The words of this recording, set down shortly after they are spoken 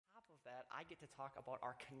I get to talk about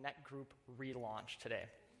our Connect group relaunch today.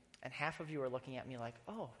 And half of you are looking at me like,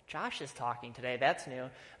 oh, Josh is talking today, that's new.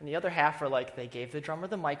 And the other half are like, they gave the drummer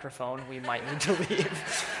the microphone, we might need to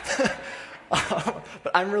leave.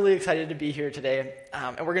 But I'm really excited to be here today.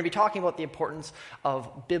 And we're going to be talking about the importance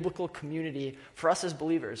of biblical community for us as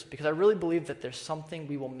believers, because I really believe that there's something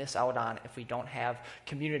we will miss out on if we don't have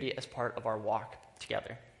community as part of our walk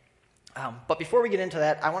together. But before we get into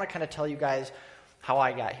that, I want to kind of tell you guys how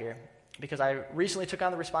I got here, because I recently took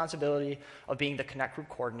on the responsibility of being the Connect Group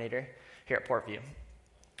coordinator here at Portview.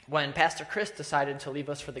 When Pastor Chris decided to leave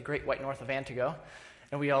us for the Great White North of Antigo,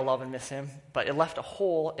 and we all love and miss him, but it left a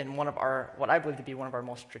hole in one of our, what I believe to be one of our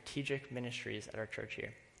most strategic ministries at our church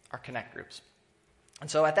here, our Connect groups.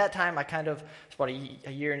 And so at that time, I kind of, it's about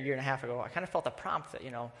a year and a half ago, I kind of felt a prompt that,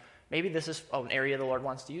 maybe this is an area the Lord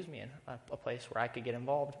wants to use me in, a place where I could get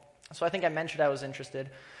involved. So I think I mentioned I was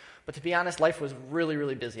interested. But to be honest, life was really,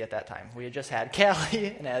 really busy at that time. We had just had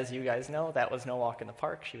Callie, and as you guys know, that was no walk in the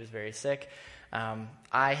park. She was very sick.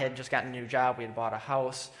 I had just gotten a new job. We had bought a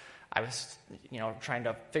house. I was, trying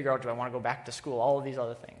to figure out, do I want to go back to school? All of these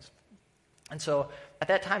other things. And so at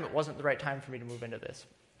that time, it wasn't the right time for me to move into this.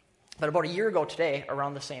 But about a year ago today,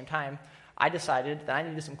 around the same time, I decided that I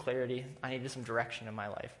needed some clarity. I needed some direction in my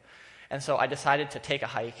life. And so I decided to take a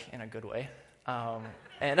hike in a good way.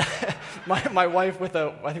 And my wife I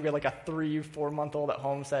think we had like a 3-4 month old at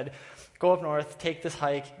home, said, go up north, take this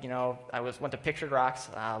hike. I went to Pictured Rocks,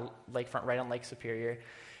 lakefront right on Lake Superior.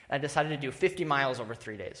 And I decided to do 50 miles over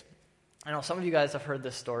 3 days. I know some of you guys have heard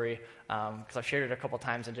this story because I've shared it a couple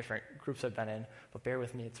times in different groups I've been in, but bear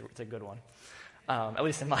with me, it's a good one. At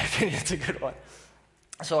least in my opinion, it's a good one.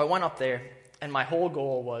 So I went up there, and my whole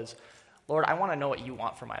goal was, Lord, I want to know what you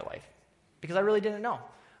want for my life, because I really didn't know.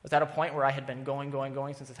 I was at a point where I had been going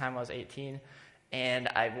since the time I was 18, and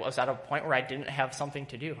I was at a point where I didn't have something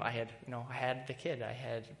to do. I had the kid, I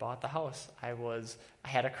had bought the house, I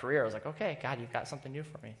had a career. I was like, okay, God, you've got something new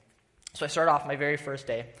for me. So I started off my very first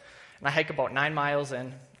day, and I hike about 9 miles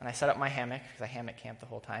in, and I set up my hammock, because I hammock camped the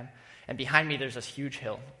whole time, and behind me there's this huge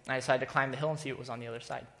hill, and I decided to climb the hill and see what was on the other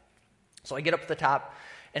side. So I get up to the top,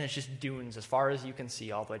 and it's just dunes as far as you can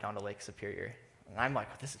see all the way down to Lake Superior. And I'm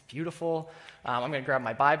like, this is beautiful. I'm going to grab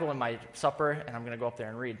my Bible and my supper, and I'm going to go up there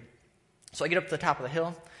and read. So I get up to the top of the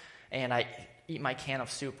hill, and I eat my can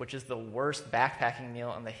of soup, which is the worst backpacking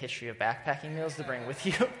meal in the history of backpacking meals to bring with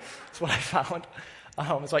you. That's what I found.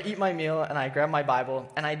 So I eat my meal, and I grab my Bible,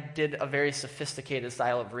 and I did a very sophisticated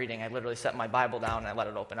style of reading. I literally set my Bible down, and I let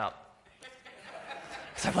it open up.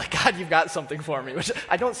 So I'm like, God, you've got something for me, which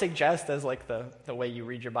I don't suggest as like the way you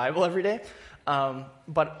read your Bible every day.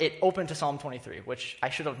 But it opened to Psalm 23, which I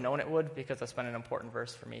should have known it would, because that's been an important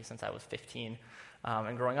verse for me since I was 15.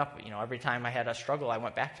 And growing up, every time I had a struggle, I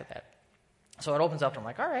went back to that. So it opens up, and I'm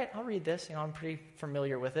like, all right, I'll read this. I'm pretty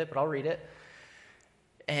familiar with it, but I'll read it.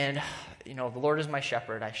 And, the Lord is my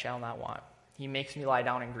shepherd, I shall not want. He makes me lie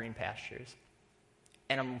down in green pastures.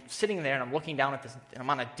 And I'm sitting there, and I'm looking down at this, and I'm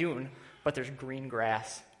on a dune, but there's green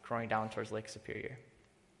grass growing down towards Lake Superior.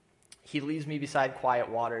 He leads me beside quiet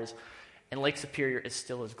waters, and Lake Superior is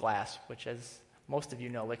still as glass, which, as most of you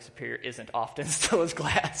know, Lake Superior isn't often still as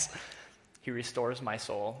glass. He restores my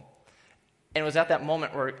soul. And it was at that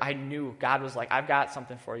moment where I knew God was like, I've got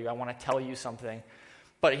something for you. I want to tell you something.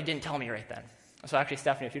 But he didn't tell me right then. So actually,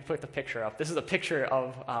 Stephanie, if you'd put the picture up, this is a picture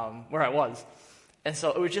of where I was. And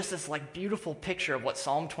so it was just this beautiful picture of what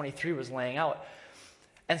Psalm 23 was laying out.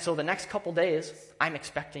 And so the next couple days, I'm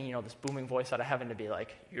expecting, this booming voice out of heaven to be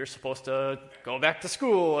like, you're supposed to go back to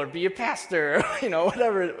school or be a pastor,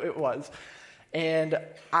 whatever it was. And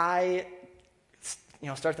I,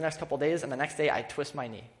 start the next couple days, and the next day I twist my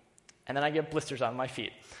knee. And then I get blisters on my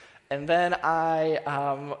feet. And then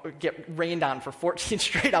I get rained on for 14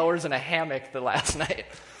 straight hours in a hammock the last night.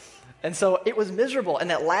 And so it was miserable.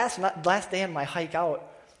 And that last day on my hike out,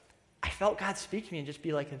 I felt God speak to me and just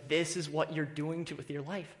be like, this is what you're doing with your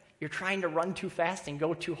life. You're trying to run too fast and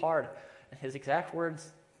go too hard. And his exact words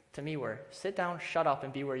to me were, sit down, shut up,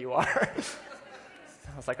 and be where you are.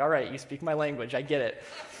 I was like, all right, you speak my language. I get it.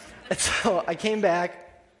 And so I came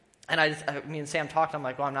back, and me and Sam talked. I'm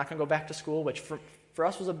like, well, I'm not going to go back to school, which for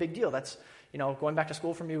us was a big deal. That's, going back to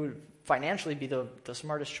school for me would financially be the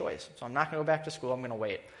smartest choice. So I'm not going to go back to school. I'm going to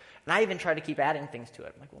wait. And I even tried to keep adding things to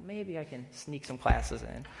it. I'm like, well, maybe I can sneak some classes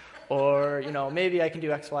in. Or, maybe I can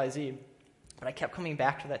do X, Y, Z. But I kept coming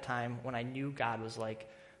back to that time when I knew God was like,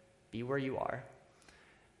 be where you are.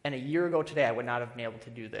 And a year ago today, I would not have been able to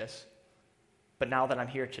do this. But now that I'm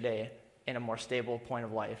here today, in a more stable point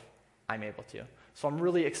of life, I'm able to. So I'm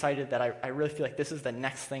really excited that I really feel like this is the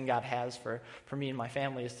next thing God has for me and my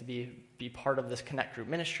family, is to be part of this Connect Group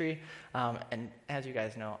ministry. And as you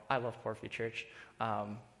guys know, I love Portview Church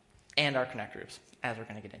and our Connect Groups, as we're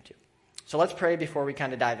going to get into. So let's pray before we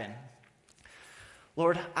kind of dive in.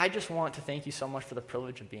 Lord, I just want to thank you so much for the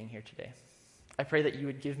privilege of being here today. I pray that you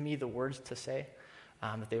would give me the words to say,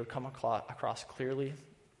 that they would come across clearly,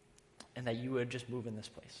 and that you would just move in this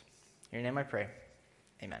place. In your name I pray.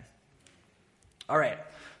 Amen. All right,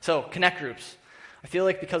 so Connect Groups. I feel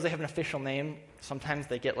like because they have an official name, sometimes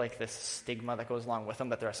they get like this stigma that goes along with them,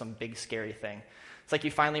 that they're some big scary thing. It's like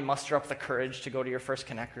you finally muster up the courage to go to your first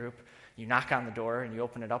Connect Group. You knock on the door and you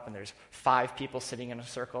open it up and there's 5 people sitting in a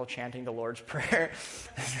circle chanting the Lord's Prayer.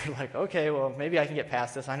 And you're like, okay, well, maybe I can get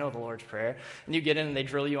past this. I know the Lord's Prayer. And you get in and they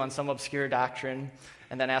drill you on some obscure doctrine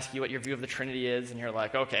and then ask you what your view of the Trinity is. And you're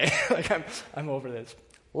like, okay, like I'm over this.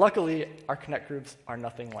 Luckily, our Connect Groups are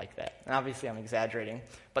nothing like that. And obviously, I'm exaggerating.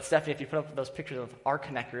 But Stephanie, if you put up those pictures of our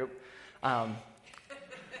Connect Group,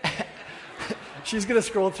 she's going to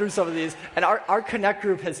scroll through some of these. And our Connect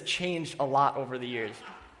Group has changed a lot over the years.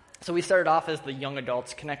 So we started off as the Young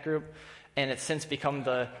Adults Connect Group, and it's since become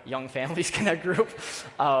the Young Families Connect Group,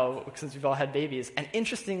 since we've all had babies. And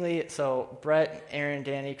interestingly, so Brett, Aaron,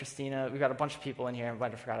 Danny, Christina, we've got a bunch of people in here, I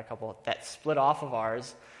might have forgot a couple, that split off of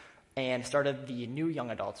ours and started the new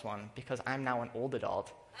Young Adults one, because I'm now an old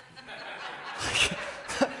adult.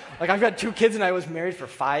 Like, I've got 2 kids, and I was married for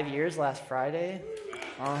 5 years last Friday.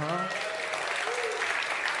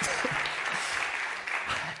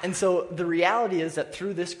 And so the reality is that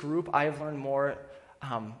through this group, I have learned more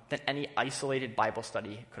than any isolated Bible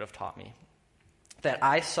study could have taught me. That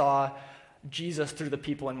I saw Jesus through the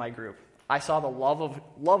people in my group. I saw the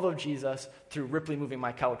love of Jesus through Ripley moving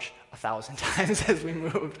my couch 1,000 times as we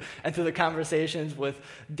moved, and through the conversations with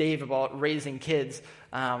Dave about raising kids,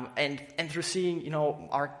 and through seeing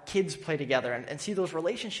our kids play together and see those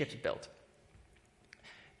relationships built.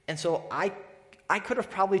 And so I could have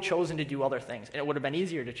probably chosen to do other things, and it would have been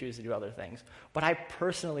easier to choose to do other things. But I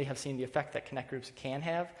personally have seen the effect that Connect Groups can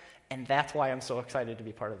have, and that's why I'm so excited to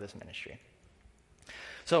be part of this ministry.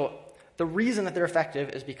 So the reason that they're effective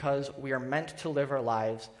is because we are meant to live our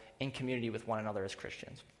lives in community with one another as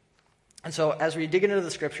Christians. And so as we dig into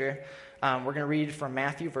the scripture, we're going to read from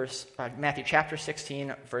Matthew chapter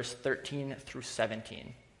 16, verse 13 through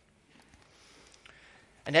 17.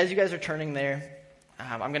 And as you guys are turning there,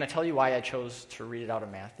 I'm going to tell you why I chose to read it out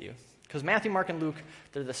of Matthew. Because Matthew, Mark, and Luke,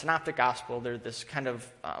 they're the synoptic gospel. They're this kind of,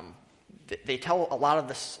 they tell a lot of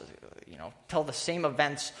this, tell the same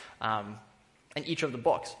events in each of the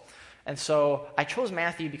books. And so I chose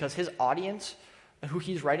Matthew because his audience, who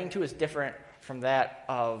he's writing to, is different from that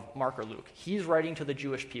of Mark or Luke. He's writing to the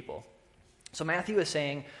Jewish people. So Matthew is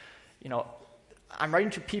saying, I'm writing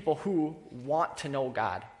to people who want to know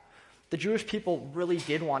God. The Jewish people really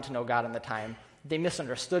did want to know God in the time. They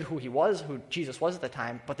misunderstood who Jesus was at the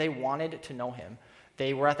time, but they wanted to know him.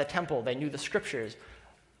 They were at the temple. They knew the scriptures.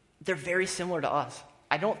 They're very similar to us.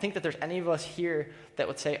 I don't think that there's any of us here that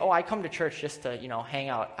would say, I come to church just to, hang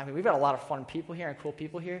out. I mean, we've got a lot of fun people here and cool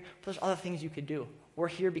people here, but there's other things you could do. We're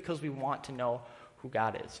here because we want to know who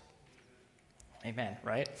God is. Amen,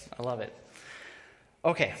 right? I love it.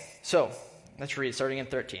 Okay, so let's read, starting in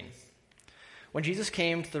 13. When Jesus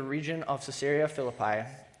came to the region of Caesarea Philippi,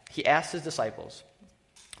 he asked his disciples,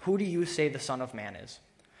 "Who do you say the Son of Man is?"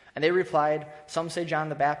 And they replied, "Some say John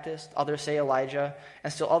the Baptist, others say Elijah,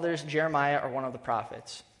 and still others Jeremiah or one of the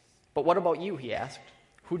prophets." "But what about you?" he asked.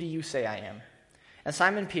 "Who do you say I am?" And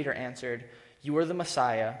Simon Peter answered, "You are the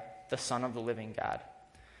Messiah, the Son of the living God."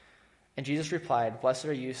 And Jesus replied, "Blessed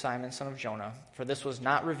are you, Simon, son of Jonah, for this was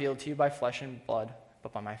not revealed to you by flesh and blood,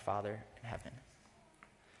 but by my Father in heaven."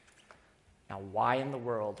 Now, why in the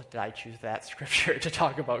world did I choose that scripture to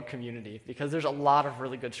talk about community? Because there's a lot of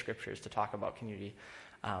really good scriptures to talk about community.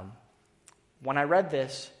 When I read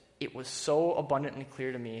this, it was so abundantly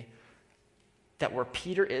clear to me that where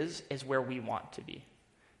Peter is where we want to be.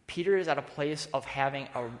 Peter is at a place of having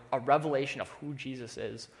a revelation of who Jesus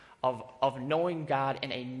is, of knowing God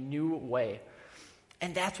in a new way.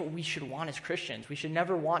 And that's what we should want as Christians. We should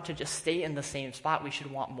never want to just stay in the same spot. We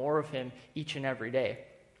should want more of him each and every day.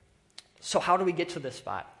 So how do we get to this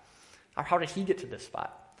spot? Or how did he get to this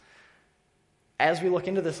spot? As we look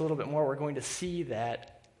into this a little bit more, we're going to see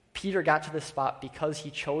that Peter got to this spot because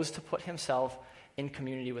he chose to put himself in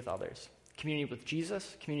community with others. Community with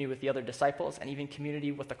Jesus, community with the other disciples, and even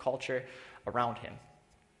community with the culture around him.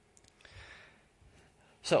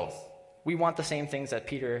 So, we want the same things that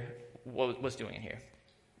Peter was doing in here.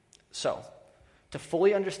 So, to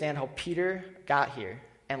fully understand how Peter got here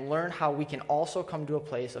and learn how we can also come to a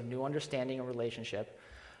place of new understanding and relationship,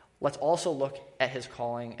 let's also look at his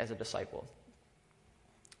calling as a disciple.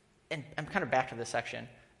 And I'm kind of back to this section.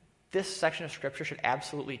 This section of Scripture should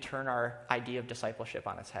absolutely turn our idea of discipleship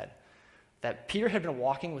on its head. That Peter had been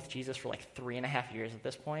walking with Jesus for like 3.5 years at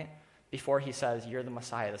this point before he says, "You're the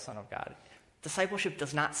Messiah, the Son of God." Discipleship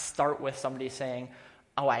does not start with somebody saying,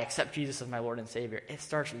 "Oh, I accept Jesus as my Lord and Savior." It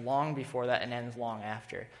starts long before that and ends long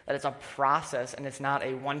after. That it's a process and it's not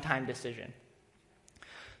a one-time decision.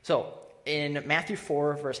 So, in Matthew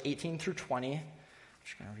 4, verse 18 through 20, I'm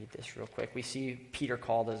just going to read this real quick. We see Peter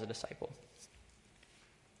called as a disciple.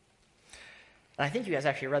 And I think you guys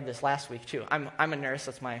actually read this last week too. I'm a nurse.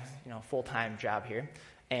 That's my full-time job here.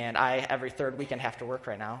 And I, every third weekend, have to work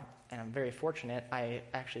right now. And I'm very fortunate. I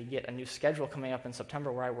actually get a new schedule coming up in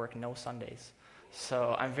September where I work no Sundays.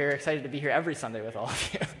 So I'm very excited to be here every Sunday with all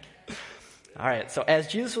of you. All right, so as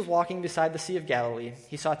Jesus was walking beside the Sea of Galilee,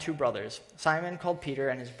 he saw two brothers, Simon called Peter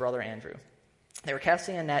and his brother Andrew. They were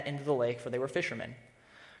casting a net into the lake, for they were fishermen.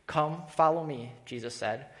 "Come, follow me," Jesus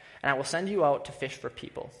said, "and I will send you out to fish for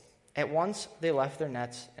people." At once they left their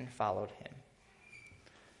nets and followed him.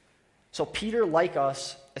 So Peter, like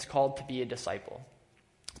us, is called to be a disciple.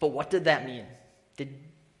 But what did that mean? Did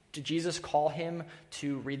Jesus call him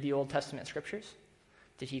to read the Old Testament scriptures?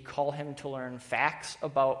 Did he call him to learn facts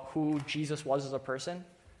about who Jesus was as a person?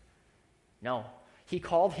 No. He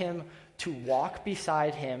called him to walk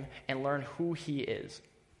beside him and learn who he is.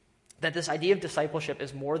 That this idea of discipleship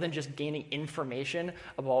is more than just gaining information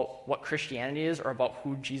about what Christianity is or about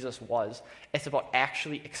who Jesus was. It's about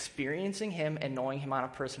actually experiencing him and knowing him on a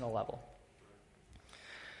personal level.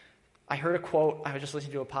 I heard a quote, I was just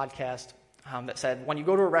listening to a podcast that said, when you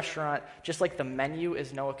go to a restaurant, just like the menu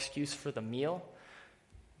is no excuse for the meal,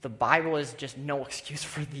 the Bible is just no excuse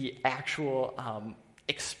for the actual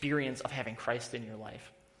experience of having Christ in your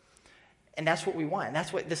life. And that's what we want. And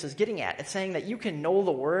that's what this is getting at. It's saying that you can know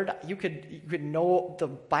the Word, you could know the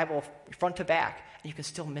Bible front to back, and you can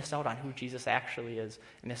still miss out on who Jesus actually is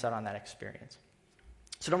and miss out on that experience.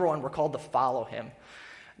 So number one, we're called to follow him,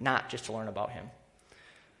 not just to learn about him.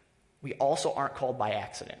 We also aren't called by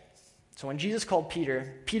accident. So when Jesus called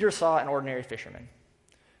Peter, Peter saw an ordinary fisherman.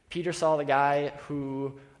 Peter saw the guy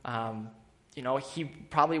who, he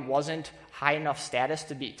probably wasn't high enough status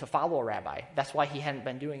to follow a rabbi. That's why he hadn't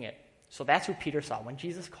been doing it. So that's who Peter saw. When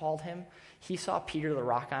Jesus called him, he saw Peter, the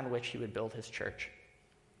rock on which he would build his church.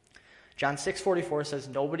 John 6:44 says,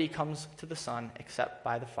 "Nobody comes to the Son except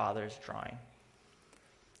by the Father's drawing."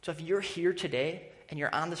 So if you're here today and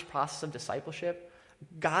you're on this process of discipleship,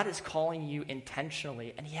 God is calling you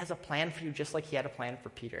intentionally, and he has a plan for you just like he had a plan for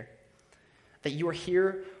Peter. That you are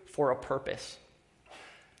here for a purpose.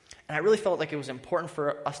 And I really felt like it was important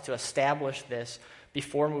for us to establish this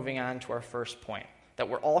before moving on to our first point. That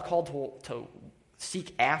we're all called to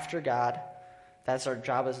seek after God. That's our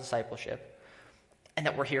job as discipleship. And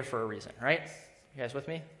that we're here for a reason, right? You guys with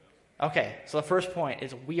me? Okay, so the first point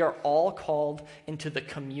is we are all called into the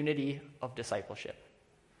community of discipleship.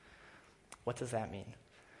 What does that mean?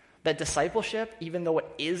 That discipleship, even though it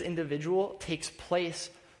is individual, takes place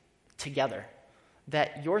together.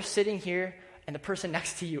 That you're sitting here and the person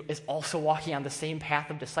next to you is also walking on the same path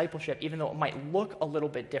of discipleship, even though it might look a little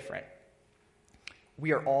bit different.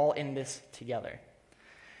 We are all in this together.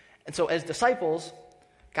 And so as disciples,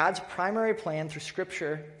 God's primary plan through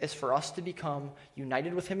Scripture is for us to become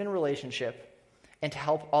united with him in relationship and to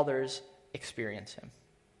help others experience him.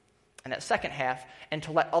 And that second half, and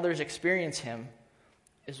to let others experience him,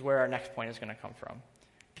 is where our next point is going to come from.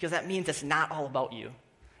 Because that means it's not all about you,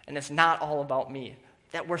 and it's not all about me.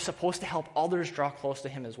 That we're supposed to help others draw close to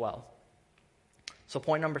him as well. So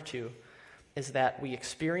point number 2 is that we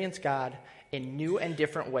experience God in new and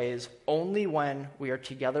different ways only when we are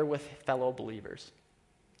together with fellow believers.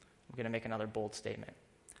 I'm going to make another bold statement.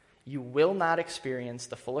 You will not experience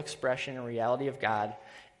the full expression and reality of God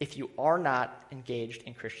if you are not engaged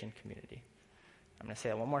in Christian community. I'm going to say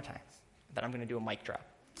that one more time, then I'm going to do a mic drop.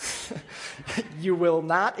 You will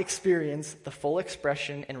not experience the full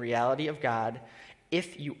expression and reality of God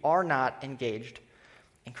if you are not engaged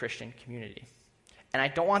in Christian community. And I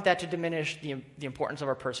don't want that to diminish the importance of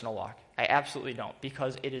our personal walk. I absolutely don't,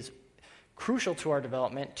 because it is crucial to our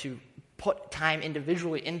development to put time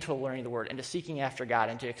individually into learning the Word, into seeking after God,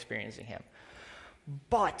 into experiencing him.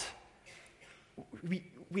 But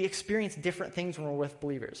we experience different things when we're with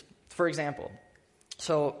believers. For example,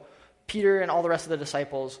 so Peter and all the rest of the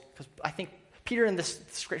disciples, because I think Peter in this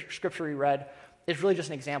scripture we read is really just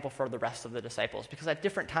an example for the rest of the disciples, because at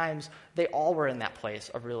different times, they all were in that place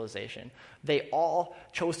of realization. They all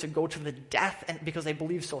chose to go to the death because they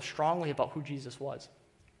believed so strongly about who Jesus was.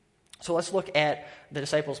 So let's look at the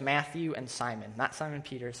disciples Matthew and Simon. Not Simon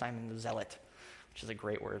Peter, Simon the Zealot, which is a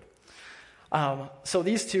great word. So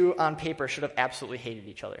these two on paper should have absolutely hated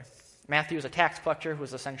each other. Matthew is a tax collector who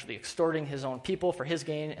was essentially extorting his own people for his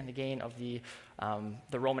gain and the gain of the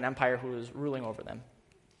Roman Empire who was ruling over them.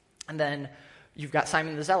 And then you've got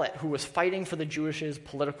Simon the Zealot, who was fighting for the Jewish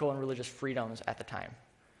political and religious freedoms at the time.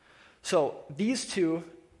 So these two,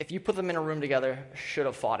 if you put them in a room together, should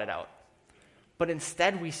have fought it out. But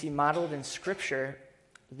instead we see modeled in Scripture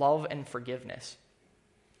love and forgiveness.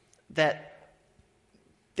 That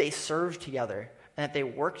they served together and that they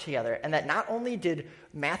worked together. And that not only did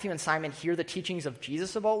Matthew and Simon hear the teachings of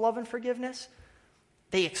Jesus about love and forgiveness,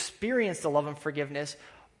 they experienced the love and forgiveness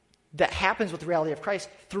that happens with the reality of Christ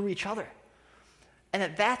through each other.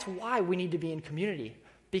 And that's why we need to be in community.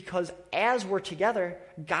 Because as we're together,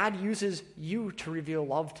 God uses you to reveal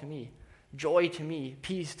love to me, joy to me,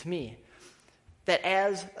 peace to me. That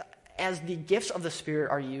as the gifts of the Spirit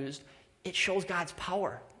are used, it shows God's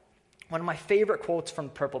power. One of my favorite quotes from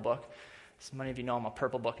the Purple Book, so many of you know I'm a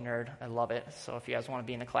Purple Book nerd. I love it. So if you guys want to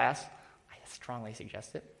be in the class, I strongly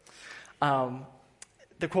suggest it.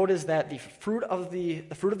 The quote is that the fruit of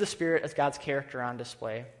the Spirit is God's character on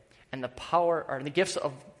display, and the gifts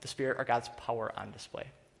of the Spirit are God's power on display.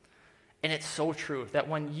 And it's so true that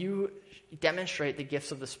when you demonstrate the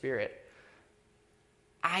gifts of the Spirit,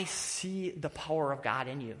 I see the power of God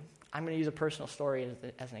in you. I'm going to use a personal story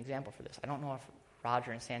as an example for this. I don't know if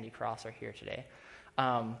Roger and Sandy Cross are here today.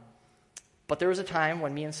 But there was a time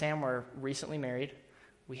when me and Sam were recently married.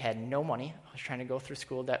 We had no money. I was trying to go through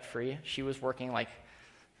school debt-free. She was working like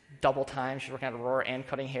double time. She was working at Aurora and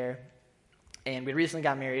cutting hair. And we recently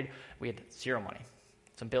got married. We had zero money.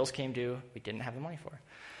 Some bills came due. We didn't have the money for.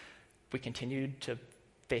 We continued to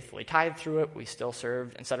faithfully tithe through it. We still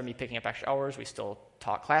served. Instead of me picking up extra hours, we still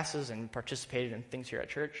taught classes and participated in things here at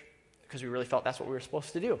church because we really felt that's what we were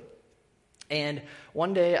supposed to do. And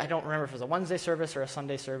one day, I don't remember if it was a Wednesday service or a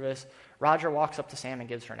Sunday service, Roger walks up to Sam and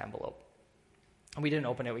gives her an envelope. And we didn't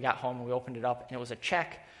open it. We got home and we opened it up, and it was a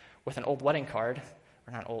check with an old wedding card,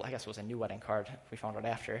 or not old, I guess it was a new wedding card, we found out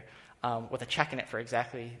after, with a check in it for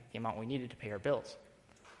exactly the amount we needed to pay our bills,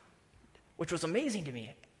 which was amazing to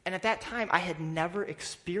me. And at that time, I had never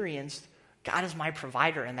experienced God as my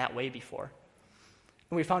provider in that way before.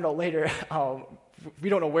 And we found out later, we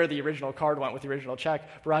don't know where the original card went with the original check,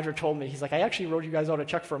 but Roger told me, he's like, I actually wrote you guys out a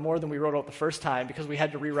check for more than we wrote out the first time because we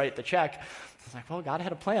had to rewrite the check. I was like, well, God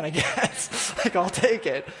had a plan, I guess. Like, I'll take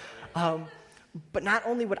it. But not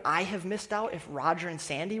only would I have missed out if Roger and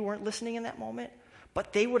Sandy weren't listening in that moment,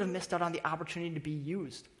 but they would have missed out on the opportunity to be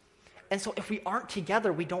used. And so if we aren't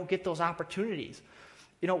together, we don't get those opportunities.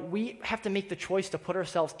 You know, we have to make the choice to put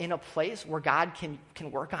ourselves in a place where God can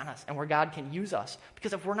work on us and where God can use us.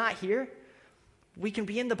 Because if we're not here, we can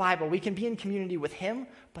be in the Bible, we can be in community with Him,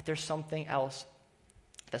 but there's something else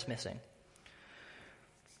that's missing.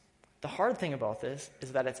 The hard thing about this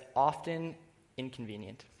is that it's often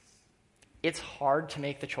inconvenient. It's hard to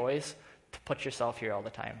make the choice to put yourself here all the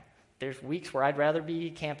time. There's weeks where I'd rather be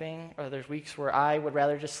camping, or there's weeks where I would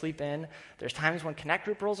rather just sleep in. There's times when Connect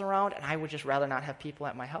Group rolls around, and I would just rather not have people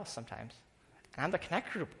at my house sometimes. And I'm the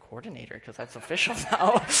Connect Group coordinator, because that's official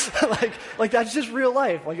now. like that's just real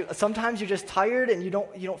life. Like, sometimes you're just tired, and you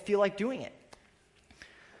don't feel like doing it.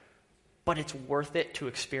 But it's worth it to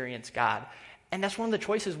experience God. And that's one of the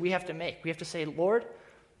choices we have to make. We have to say, Lord,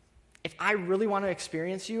 if I really want to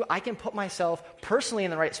experience you, I can put myself personally in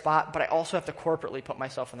the right spot, but I also have to corporately put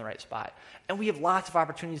myself in the right spot. And we have lots of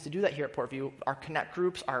opportunities to do that here at Portview. Our Connect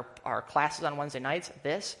groups, our classes on Wednesday nights,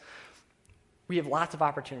 we have lots of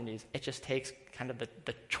opportunities. It just takes kind of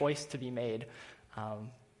the choice to be made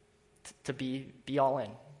to be all in.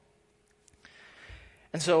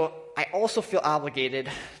 And so I also feel obligated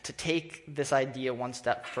to take this idea one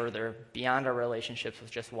step further beyond our relationships with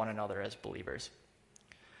just one another as believers.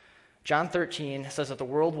 John 13 says that the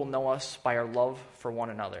world will know us by our love for one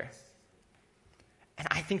another. And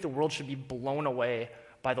I think the world should be blown away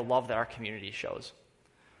by the love that our community shows.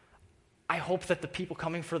 I hope that the people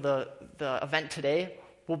coming for the event today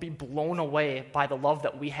will be blown away by the love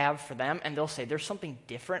that we have for them, and they'll say there's something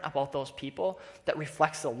different about those people that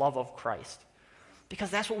reflects the love of Christ. Because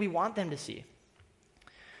that's what we want them to see.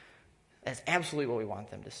 That's absolutely what we want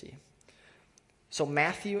them to see. So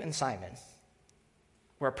Matthew and Simon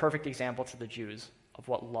were a perfect example to the Jews of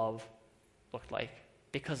what love looked like,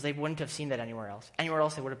 because they wouldn't have seen that anywhere else. Anywhere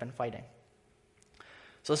else, they would have been fighting.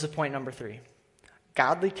 So this is point number 3.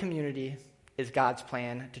 Godly community is God's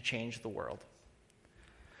plan to change the world.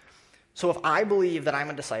 So if I believe that I'm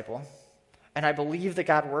a disciple, and I believe that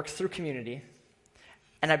God works through community,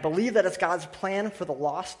 and I believe that it's God's plan for the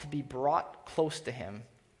lost to be brought close to him,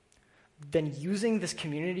 then using this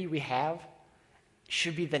community we have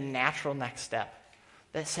should be the natural next step.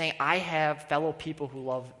 That's saying, I have fellow people who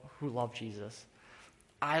love Jesus.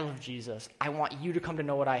 I love Jesus. I want you to come to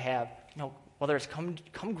know what I have. Whether it's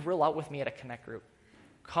come grill out with me at a Connect group,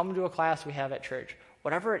 come to a class we have at church,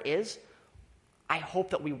 whatever it is, I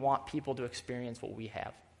hope that we want people to experience what we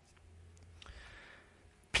have.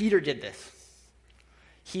 Peter did this.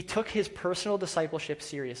 He took his personal discipleship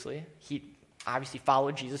seriously. He obviously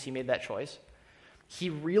followed Jesus. He made that choice. He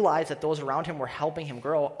realized that those around him were helping him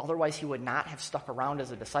grow. Otherwise, he would not have stuck around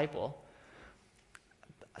as a disciple.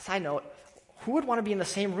 Side note, who would want to be in the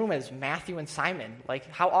same room as Matthew and Simon? Like,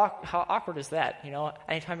 how awkward is that?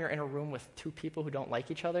 Anytime you're in a room with two people who don't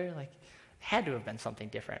like each other, it had to have been something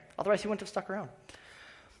different. Otherwise, he wouldn't have stuck around.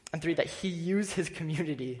 And 3, that he used his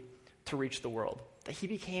community to reach the world. That he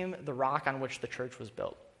became the rock on which the church was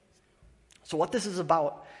built. So what this is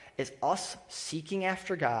about is us seeking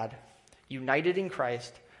after God, united in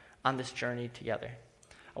Christ, on this journey together.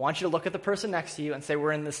 I want you to look at the person next to you and say,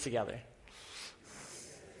 we're in this together.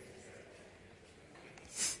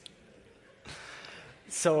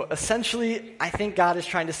 So essentially, I think God is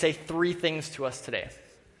trying to say 3 things to us today.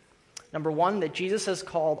 Number 1, that Jesus has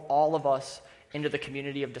called all of us into the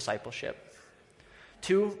community of discipleship.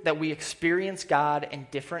 2, that we experience God in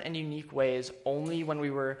different and unique ways only when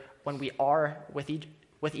we are with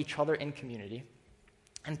each other in community.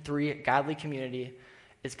 And 3, godly community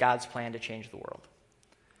is God's plan to change the world.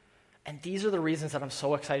 And these are the reasons that I'm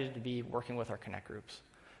so excited to be working with our Connect groups.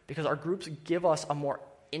 Because our groups give us a more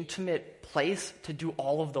intimate place to do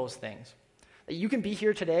all of those things. That you can be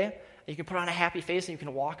here today, and you can put on a happy face, and you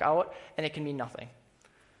can walk out, and it can mean nothing.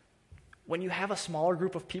 When you have a smaller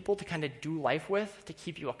group of people to kind of do life with, to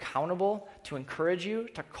keep you accountable, to encourage you,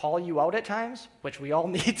 to call you out at times, which we all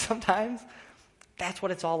need sometimes, that's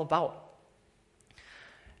what it's all about.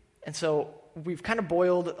 And so we've kind of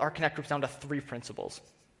boiled our Connect groups down to 3 principles.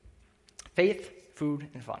 Faith, food,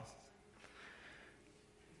 and fun.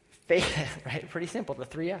 Faith, right? Pretty simple, the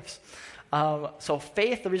 3 F's. So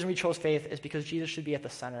faith, the reason we chose faith is because Jesus should be at the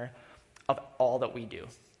center of all that we do.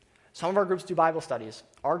 Some of our groups do Bible studies.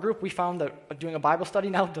 Our group, we found that doing a Bible study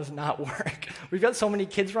now does not work. We've got so many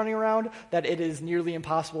kids running around that it is nearly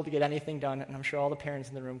impossible to get anything done, and I'm sure all the parents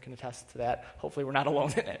in the room can attest to that. Hopefully we're not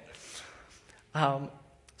alone in it.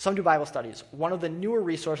 Some do Bible studies. One of the newer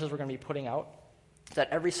resources we're going to be putting out is that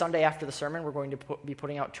every Sunday after the sermon, we're going to be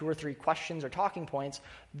putting out 2 or 3 questions or talking points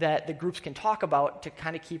that the groups can talk about to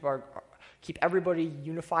kind of keep everybody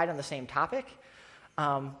unified on the same topic,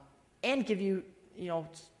 and give you,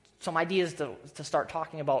 some ideas to start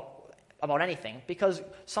talking about anything. Because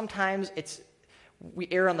sometimes we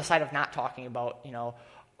err on the side of not talking about,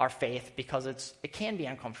 our faith because it can be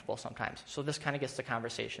uncomfortable sometimes. So this kind of gets the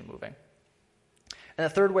conversation moving. And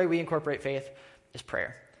the 3rd way we incorporate faith is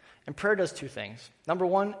prayer. And prayer does 2 things. Number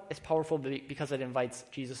 1, it's powerful because it invites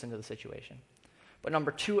Jesus into the situation. But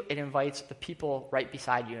number 2, it invites the people right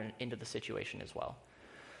beside you into the situation as well.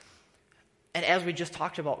 And as we just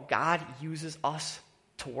talked about, God uses us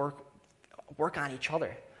to work on each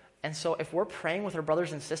other. And so if we're praying with our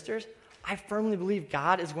brothers and sisters, I firmly believe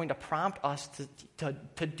God is going to prompt us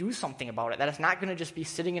to do something about it. That it's not going to just be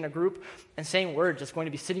sitting in a group and saying words. It's going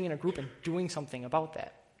to be sitting in a group and doing something about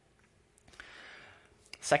that.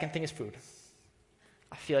 2nd thing is food.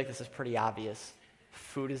 I feel like this is pretty obvious.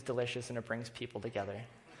 Food is delicious and it brings people together.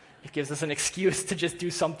 It gives us an excuse to just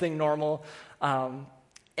do something normal.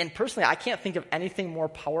 And personally, I can't think of anything more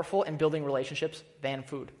powerful in building relationships than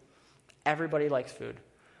food. Everybody likes food.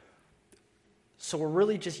 So we're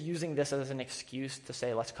really just using this as an excuse to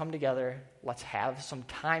say, let's come together, let's have some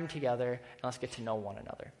time together, and let's get to know one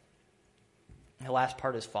another. And the last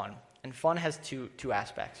part is fun. And fun has two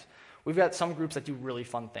aspects. We've got some groups that do really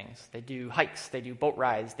fun things. They do hikes, they do boat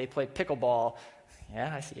rides, they play pickleball.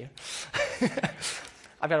 Yeah, I see you.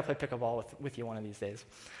 I've got to play pickleball with you one of these days.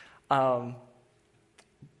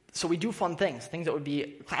 So we do fun things that would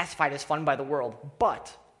be classified as fun by the world.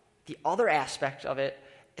 But the other aspect of it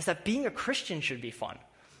is that being a Christian should be fun.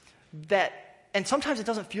 And sometimes it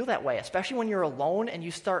doesn't feel that way, especially when you're alone and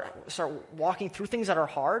you start walking through things that are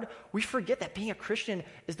hard. We forget that being a Christian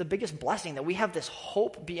is the biggest blessing, that we have this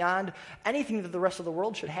hope beyond anything that the rest of the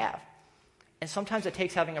world should have. And sometimes it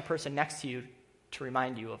takes having a person next to you to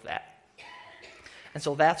remind you of that. And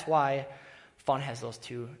so that's why fun has those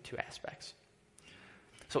two aspects.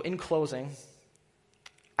 So in closing,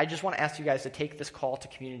 I just want to ask you guys to take this call to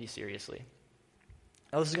community seriously.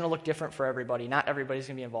 Now, this is going to look different for everybody. Not everybody's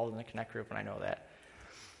going to be involved in the Connect group, and I know that.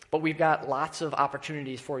 But we've got lots of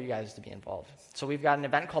opportunities for you guys to be involved. So we've got an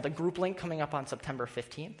event called a Group Link coming up on September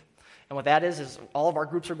 15th. And what that is all of our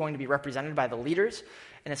groups are going to be represented by the leaders,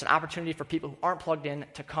 and it's an opportunity for people who aren't plugged in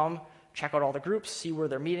to come check out all the groups, see where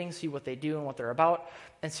they're meeting, see what they do and what they're about,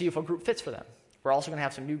 and see if a group fits for them. We're also going to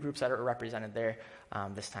have some new groups that are represented there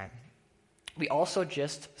this time. We also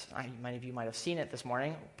just, many of you might have seen it this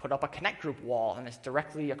morning, put up a Connect Group wall, and it's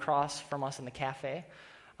directly across from us in the cafe.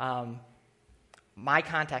 My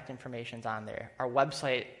contact information's on there. Our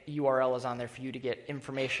website URL is on there for you to get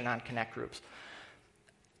information on Connect Groups.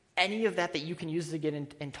 Any of that you can use to get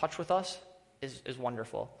in touch with us is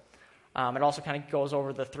wonderful. It also kind of goes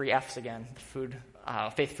over the 3 F's again: food,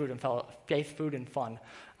 faith, food, and fun,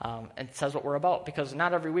 and says what we're about. Because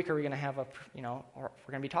not every week are we going to have or we're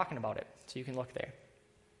going to be talking about it. So you can look there.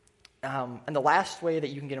 And the last way that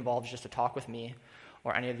you can get involved is just to talk with me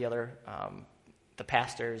or any of the other the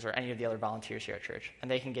pastors or any of the other volunteers here at church,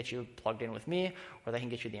 and they can get you plugged in with me, or they can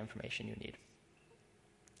get you the information you need.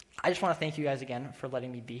 I just want to thank you guys again for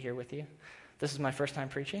letting me be here with you. This is my first time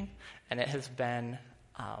preaching, and it has been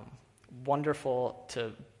wonderful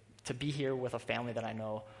to be here with a family that I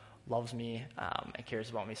know loves me and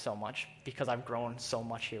cares about me so much, because I've grown so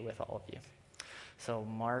much here with all of you. So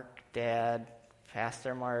Mark, Dad,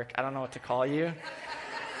 Pastor Mark, I don't know what to call you.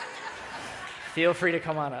 Feel free to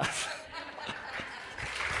come on up.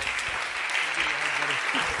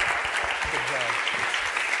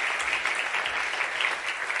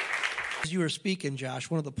 As you were speaking,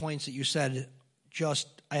 Josh, one of the points that you said,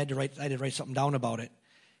 I had to write something down about it.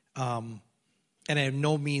 And I have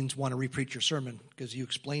no means want to repreach your sermon because you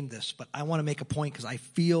explained this, but I want to make a point because I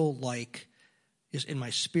feel like, is in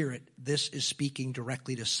my spirit, this is speaking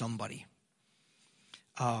directly to somebody.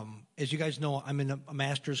 As you guys know, I'm in a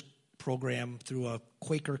master's program through a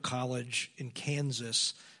Quaker college in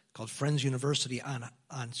Kansas called Friends University on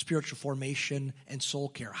spiritual formation and soul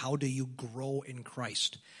care. How do you grow in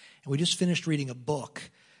Christ? And we just finished reading a book.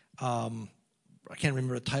 I can't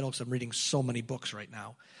remember the title because I'm reading so many books right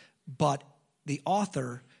now. But the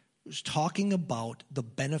author was talking about the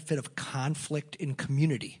benefit of conflict in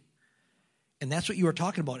community. And that's what you were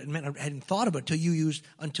talking about. And I hadn't thought of it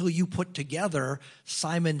until you put together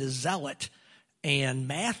Simon the Zealot and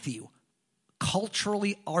Matthew,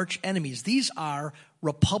 culturally arch enemies. These are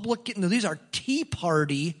these are Tea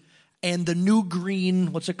Party and the New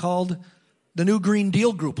Green, what's it called? The New Green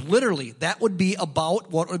Deal group. Literally, that would be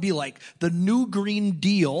about what it would be like. The New Green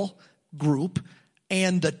Deal group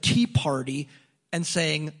and the Tea Party, and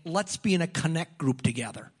saying, let's be in a connect group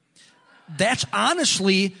together. That's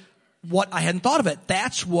honestly what I hadn't thought of it.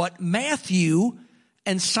 That's what Matthew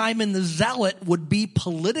and Simon the Zealot would be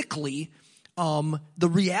politically, the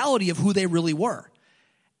reality of who they really were.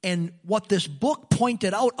 And what this book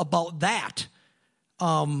pointed out about that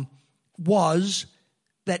was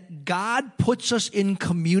that God puts us in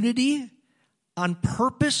community on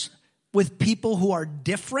purpose with people who are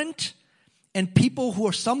different and people who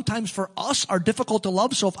are sometimes for us are difficult to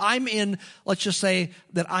love. So if I'm in, let's just say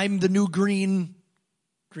that I'm the New Green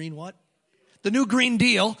what? The New Green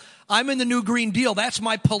Deal. I'm in the New Green Deal. That's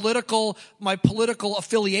my political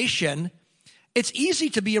affiliation. It's easy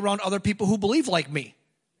to be around other people who believe like me,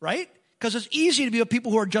 right? Because it's easy to be with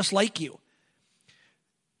people who are just like you.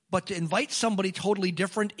 But to invite somebody totally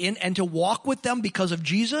different in and to walk with them because of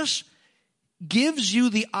Jesus gives you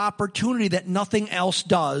the opportunity that nothing else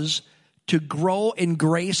does to grow in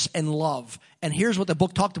grace and love. And here's what the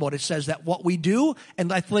book talked about. It says that what we do,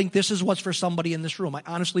 and I think this is what's for somebody in this room. I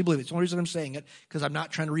honestly believe it. It's the only reason I'm saying it, because I'm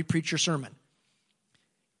not trying to repreach your sermon,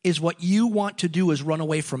 is what you want to do is run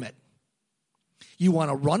away from it. You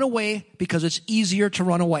want to run away because it's easier to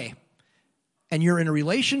run away. And you're in a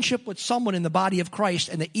relationship with someone in the body of Christ,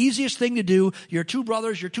 and the easiest thing to do, your 2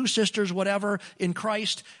 brothers, your 2 sisters, whatever, in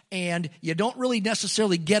Christ, and you don't really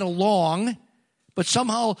necessarily get along, but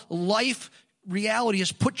somehow life, reality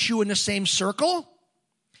has put you in the same circle,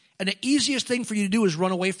 and the easiest thing for you to do is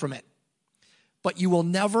run away from it. But you will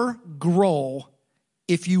never grow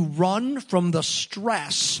if you run from the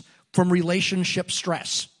stress, from relationship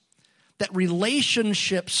stress. That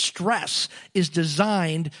relationship stress is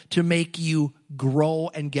designed to make you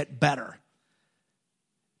grow and get better.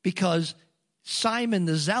 Because Simon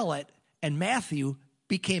the Zealot and Matthew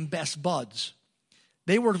became best buds.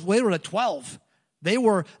 They were the 12. They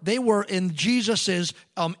were in Jesus's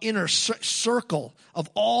inner circle of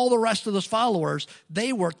all the rest of those followers.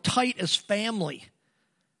 They were tight as family.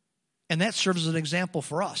 And that serves as an example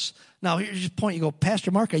for us. Now, here's the point. You go,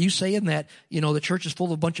 Pastor Mark, are you saying that, the church is full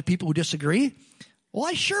of a bunch of people who disagree? Well,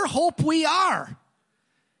 I sure hope we are.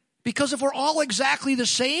 Because if we're all exactly the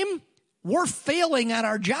same, we're failing at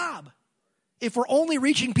our job. If we're only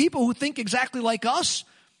reaching people who think exactly like us,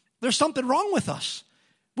 there's something wrong with us.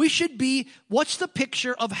 We should be, what's the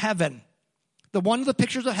picture of heaven? One of the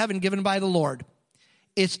pictures of heaven given by the Lord.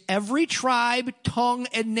 It's every tribe, tongue,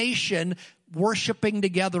 and nation worshiping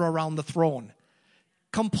together around the throne.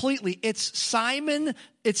 Completely. It's Simon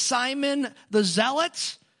the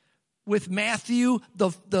Zealot with Matthew,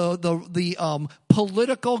 the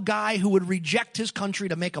political guy who would reject his country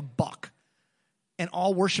to make a buck. And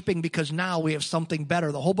all worshiping because now we have something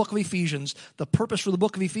better. The whole book of Ephesians, the purpose for the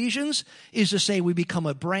book of Ephesians is to say we become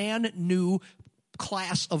a brand new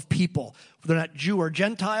class of people. They're not Jew or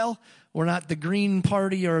Gentile. We're not the Green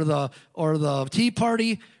Party or the Tea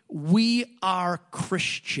Party. We are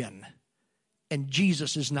Christian. And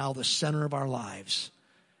Jesus is now the center of our lives.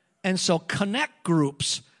 And so connect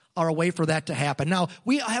groups are a way for that to happen. Now,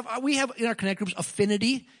 we have in our connect groups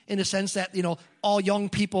affinity in the sense that, all young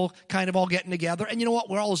people kind of all getting together. And you know what?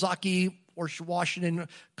 We're all Zaki or Washington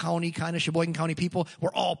County, kind of Sheboygan County people.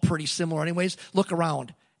 We're all pretty similar anyways. Look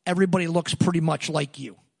around. Everybody looks pretty much like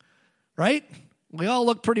you, right? We all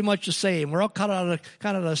look pretty much the same. We're all cut out of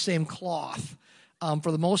kind of the same cloth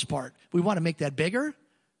for the most part. We want to make that bigger,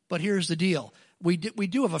 but here's the deal. We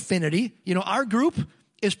do have affinity. Our group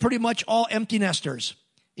is pretty much all empty nesters.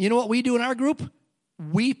 You know what we do in our group?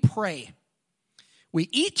 We pray. We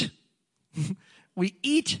eat,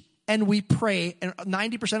 and we pray. And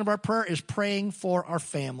 90% of our prayer is praying for our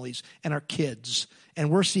families and our kids. And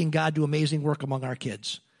we're seeing God do amazing work among our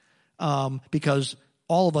kids. Because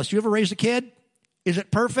all of us, you ever raised a kid? Is it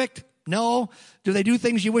perfect? No. Do they do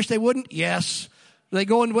things you wish they wouldn't? Yes. Do they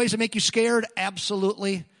go in ways that make you scared?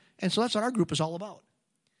 Absolutely. And so that's what our group is all about.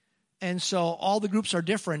 And so all the groups are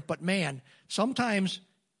different, but man, sometimes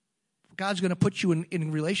God's going to put you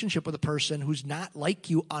in relationship with a person who's not like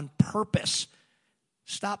you on purpose.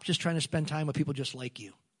 Stop just trying to spend time with people just like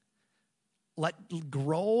you.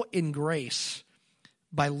 Grow in grace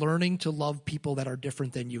by learning to love people that are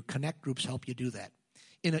different than you. Connect groups help you do that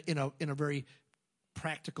in a very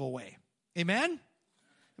practical way. Amen?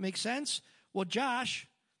 It makes sense? Well, Josh,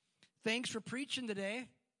 thanks for preaching today.